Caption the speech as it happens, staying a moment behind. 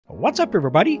What's up,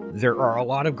 everybody? There are a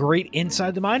lot of great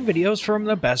Inside the Mine videos from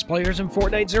the best players in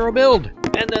Fortnite Zero Build.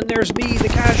 And then there's me, the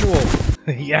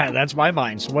casual. Yeah, that's my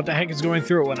mine, so what the heck is going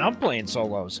through it when I'm playing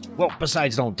solos? Well,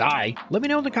 besides don't die. Let me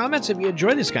know in the comments if you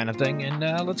enjoy this kind of thing, and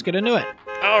let's get into it.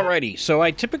 Alrighty, so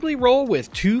I typically roll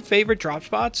with two favorite drop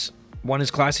spots. One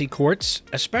is Classy Quartz,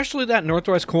 especially that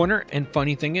northwest corner, and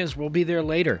funny thing is, we'll be there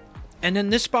later. And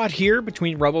then this spot here,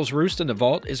 between Rebel's Roost and the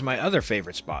Vault, is my other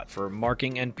favorite spot for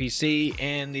marking NPC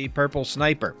and the purple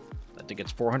sniper. I think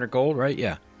it's 400 gold, right?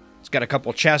 Yeah. It's got a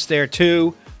couple chests there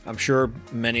too. I'm sure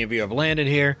many of you have landed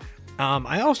here.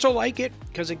 I also like it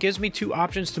because it gives me two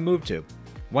options to move to.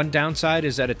 One downside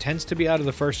is that it tends to be out of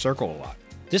the first circle a lot.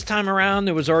 This time around,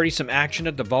 there was already some action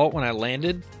at the Vault when I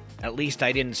landed. At least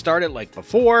I didn't start it like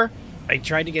before. I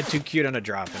tried to get too cute on a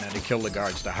drop and had to kill the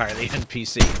guards to hire the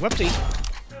NPC. Whoopsie.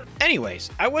 Anyways,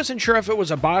 I wasn't sure if it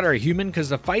was a bot or a human because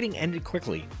the fighting ended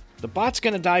quickly. The bot's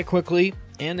gonna die quickly,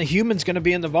 and the human's gonna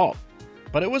be in the vault.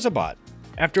 But it was a bot.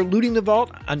 After looting the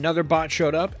vault, another bot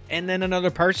showed up, and then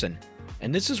another person.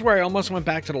 And this is where I almost went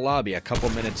back to the lobby a couple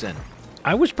minutes in.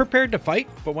 I was prepared to fight,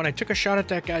 but when I took a shot at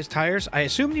that guy's tires, I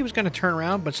assumed he was gonna turn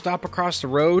around but stop across the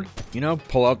road, you know,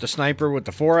 pull out the sniper with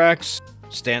the 4X,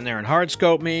 stand there and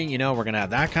hardscope me, you know, we're gonna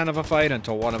have that kind of a fight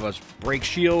until one of us breaks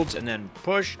shields and then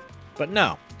push. But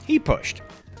no. He pushed.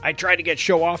 I tried to get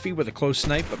show-offy with a close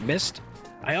snipe, but missed.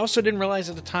 I also didn't realize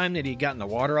at the time that he'd gotten the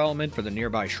water element for the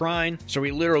nearby shrine, so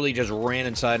he literally just ran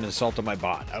inside and assaulted my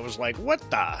bot. I was like, what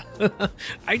the?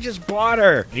 I just bought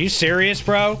her. Are you serious,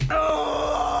 bro?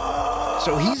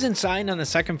 So he's inside on the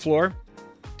second floor.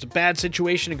 It's a bad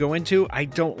situation to go into. I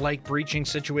don't like breaching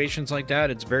situations like that.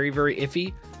 It's very, very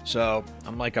iffy. So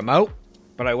I'm like, I'm out,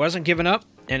 but I wasn't giving up.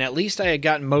 And at least I had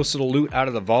gotten most of the loot out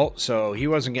of the vault, so he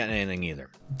wasn't getting anything either.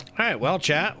 Alright, well,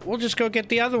 chat, we'll just go get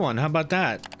the other one. How about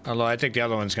that? Although I think the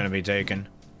other one's going to be taken.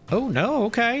 Oh, no,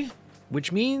 okay.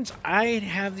 Which means I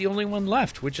have the only one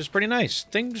left, which is pretty nice.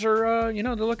 Things are, you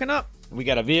know, they're looking up. We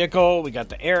got a vehicle, we got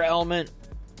the air element,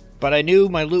 but I knew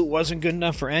my loot wasn't good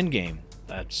enough for endgame.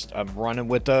 I'm running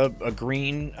with a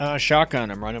green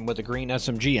shotgun. I'm running with a green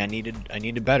SMG. I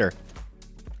needed better.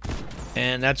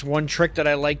 And that's one trick that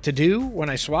I like to do when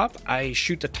I swap. I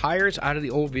shoot the tires out of the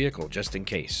old vehicle just in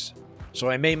case. So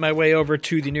I made my way over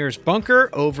to the nearest bunker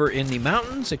over in the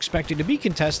mountains, expecting to be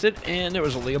contested, and there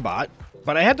was only a bot.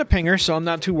 But I had the pinger, so I'm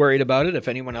not too worried about it if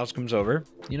anyone else comes over.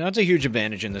 You know, it's a huge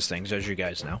advantage in this thing, as you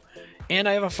guys know. And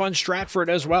I have a fun strat for it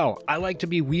as well. I like to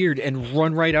be weird and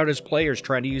run right out as players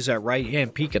trying to use that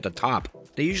right-hand peek at the top.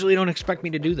 They usually don't expect me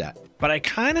to do that. But I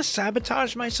kind of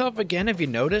sabotaged myself again, if you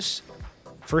notice.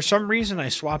 For some reason, I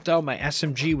swapped out my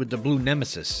SMG with the blue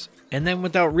Nemesis. And then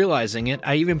without realizing it,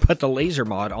 I even put the laser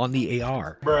mod on the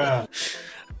AR. Bruh.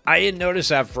 I didn't notice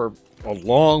that for a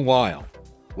long while.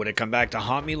 Would it come back to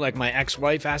haunt me like my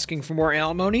ex-wife asking for more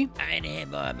alimony? I need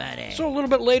more money. So a little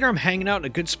bit later, I'm hanging out in a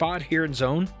good spot here in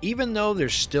zone. Even though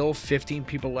there's still 15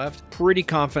 people left, pretty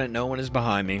confident no one is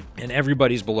behind me, and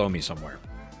everybody's below me somewhere.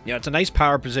 Yeah, it's a nice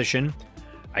power position.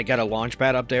 I got a launch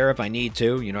pad up there if I need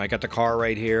to. You know, I got the car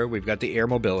right here. We've got the air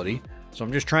mobility. So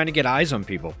I'm just trying to get eyes on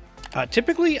people.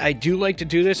 Typically, I do like to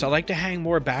do this. I like to hang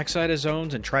more backside of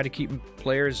zones and try to keep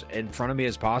players in front of me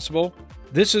as possible.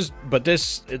 This was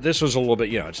a little bit,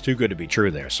 you know, it's too good to be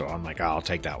true there. So I'm like, oh, I'll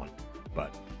take that one.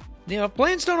 But, you know,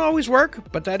 plans don't always work,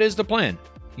 but that is the plan.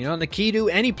 You know, and the key to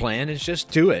any plan is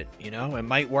just do it. You know, it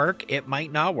might work, it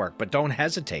might not work, but don't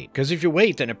hesitate. Because if you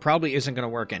wait, then it probably isn't going to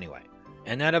work anyway.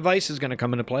 And that advice is going to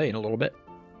come into play in a little bit.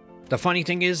 The funny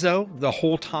thing is, though, the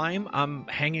whole time I'm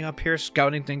hanging up here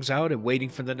scouting things out and waiting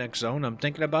for the next zone, I'm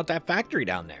thinking about that factory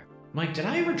down there. I'm like, did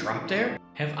I ever drop there?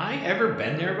 Have I ever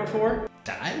been there before?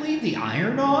 Did I leave the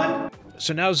iron on?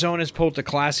 So now zone is pulled to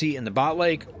Classy in the bot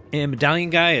lake, and Medallion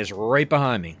guy is right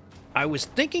behind me. I was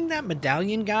thinking that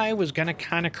Medallion guy was going to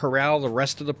kind of corral the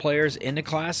rest of the players into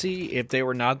Classy if they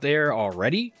were not there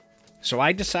already. So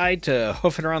I decide to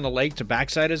hoof it around the lake to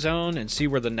backside a zone and see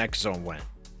where the next zone went.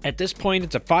 At this point,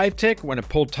 it's a 5-tick when it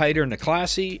pulled tighter into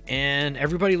Classy, and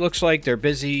everybody looks like they're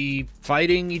busy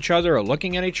fighting each other or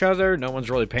looking at each other. No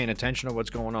one's really paying attention to what's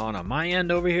going on my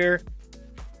end over here.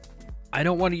 I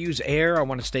don't want to use air. I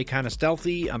want to stay kind of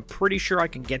stealthy. I'm pretty sure I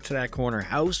can get to that corner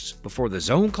house before the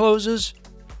zone closes.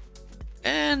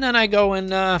 And then I go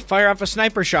and fire off a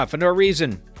sniper shot for no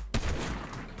reason.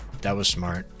 That was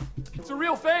smart. It's a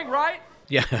real thing, right?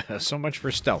 Yeah, so much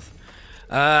for stealth.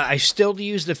 I still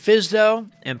used the fizz, though,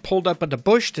 and pulled up at the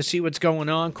bush to see what's going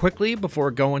on quickly before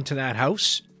going to that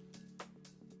house.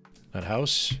 That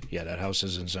house? Yeah, that house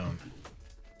is in zone.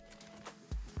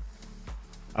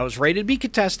 I was ready to be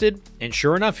contested, and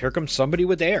sure enough, here comes somebody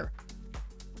with air.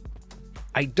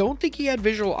 I don't think he had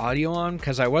visual audio on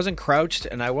because I wasn't crouched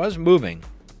and I was moving.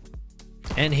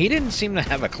 And he didn't seem to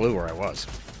have a clue where I was.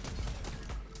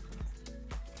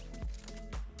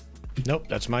 Nope,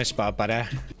 that's my spot, buddy.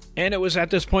 And it was at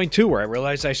this point, too, where I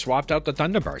realized I swapped out the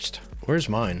Thunderburst. Where's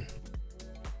mine?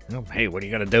 Oh, hey, what are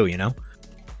you gonna do, you know?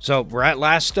 So, we're at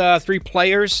last 3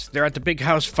 players. They're at the big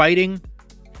house fighting.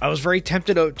 I was very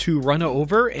tempted to run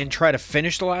over and try to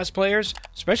finish the last players,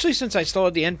 especially since I still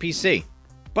had the NPC.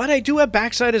 But I do have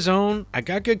backside of zone. I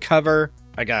got good cover.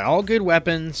 I got all good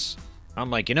weapons.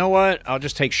 I'm like, you know what? I'll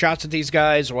just take shots at these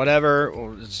guys, whatever.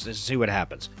 Let's see what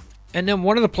happens. And then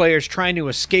one of the players trying to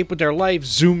escape with their life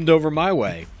zoomed over my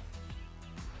way.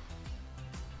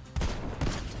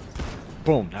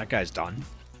 Boom, that guy's done.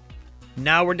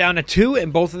 Now we're down to 2,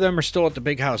 and both of them are still at the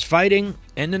big house fighting,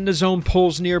 and then the zone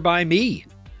pulls nearby me.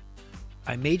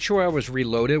 I made sure I was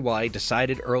reloaded while I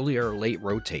decided early or late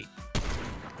rotate.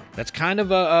 That's kind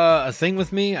of a thing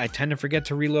with me. I tend to forget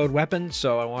to reload weapons,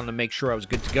 so I wanted to make sure I was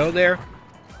good to go there.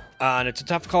 And it's a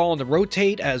tough call on the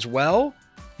rotate as well.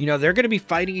 You know, they're going to be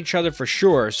fighting each other for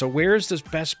sure, so where's this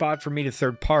best spot for me to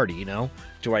third party, you know?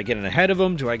 Do I get in ahead of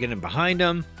them? Do I get in behind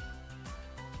them?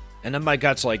 And then my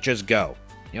gut's like, just go.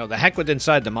 You know, the heck with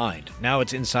inside the mind. Now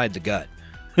it's inside the gut.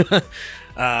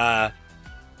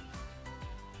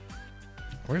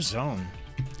 Where's zone?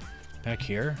 Back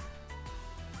here?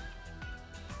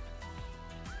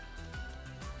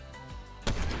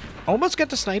 Almost got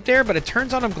the snipe there, but it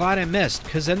turns out I'm glad I missed,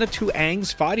 because then the 2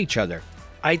 Angs fought each other.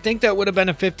 I think that would have been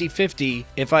a 50-50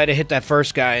 if I had hit that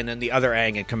first guy and then the other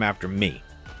Ang had come after me.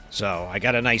 So, I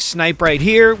got a nice snipe right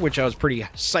here, which I was pretty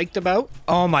psyched about.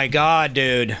 Oh my god,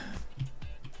 dude.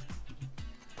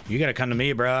 You gotta come to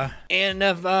me, bruh. And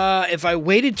if I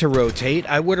waited to rotate,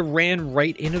 I would have ran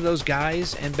right into those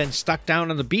guys and been stuck down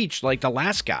on the beach like the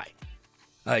last guy.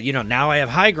 You know, now I have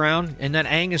high ground, and then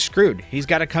Ang is screwed. He's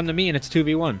got to come to me, and it's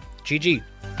 2v1. GG.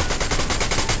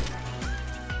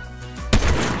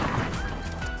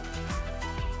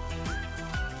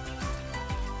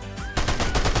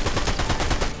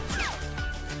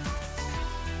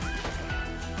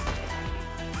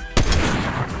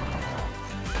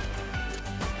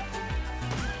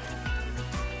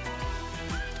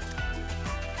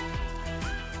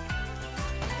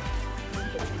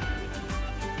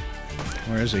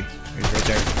 Where is he? He's right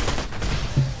there.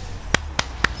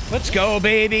 Let's go,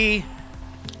 baby.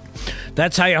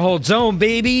 That's how you hold zone,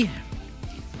 baby.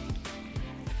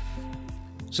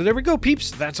 So there we go,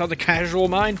 peeps. That's how the casual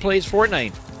mind plays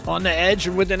Fortnite. On the edge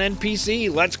and with an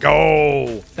NPC. Let's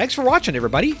go. Thanks for watching,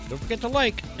 everybody. Don't forget to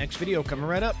like. Next video coming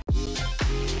right up.